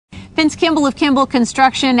Vince Kimbel of Kimbel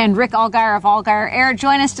Construction and Rick Allgeier of Allgeier Air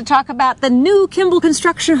join us to talk about the new Kimbel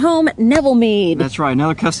Construction home at Nevel Meade. That's right,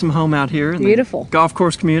 another custom home out here in Beautiful. the golf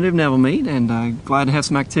course community of Nevel Meade, and glad to have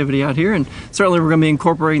some activity out here. And certainly we're going to be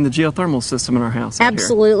incorporating the geothermal system in our house.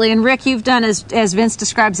 Absolutely. And Rick, you've done, as Vince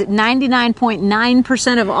describes it,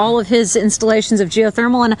 99.9% of all of his installations of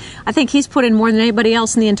geothermal, and I think he's put in more than anybody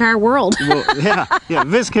else in the entire world. Well, yeah.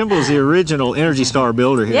 Vince Kimbel is the original Energy Star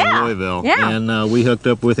builder here in Louisville, and we hooked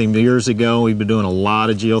up with him years ago. We've been doing a lot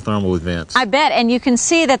of geothermal with Vince. I bet, and you can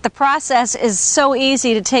see that the process is so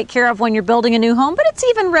easy to take care of when you're building a new home, but it's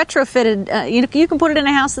even retrofitted. You can put it in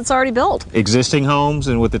a house that's already built. Existing homes,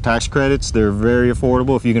 and with the tax credits, they're very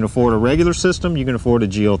affordable. If you can afford a regular system, you can afford a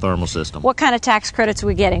geothermal system. What kind of tax credits are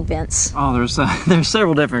we getting, Vince? Oh, there's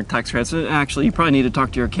several different tax credits. Actually, you probably need to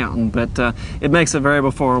talk to your accountant, but it makes it very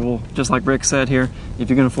affordable. Just like Rick said here, if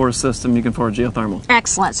you can afford a system, you can afford geothermal.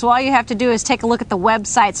 Excellent. So all you have to do is take a look at the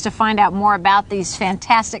websites to find out more about these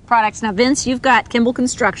fantastic products. Now, Vince, you've got Kimbel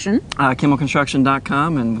Construction.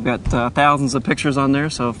 KimbelConstruction.com, and we've got thousands of pictures on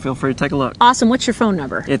there, so feel free to take a look. Awesome. What's your phone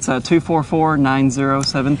number? It's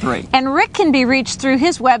 244-9073. And Rick can be reached through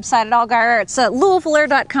his website at Allgeier. It's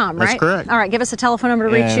LouisvilleAir.com, right? That's correct. All right, give us a telephone number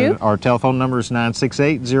to reach you. Our telephone number is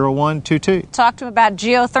 968-0122. Talk to him about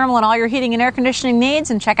geothermal and all your heating and air conditioning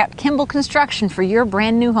needs, and check out Kimbel Construction for your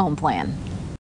brand new home plan.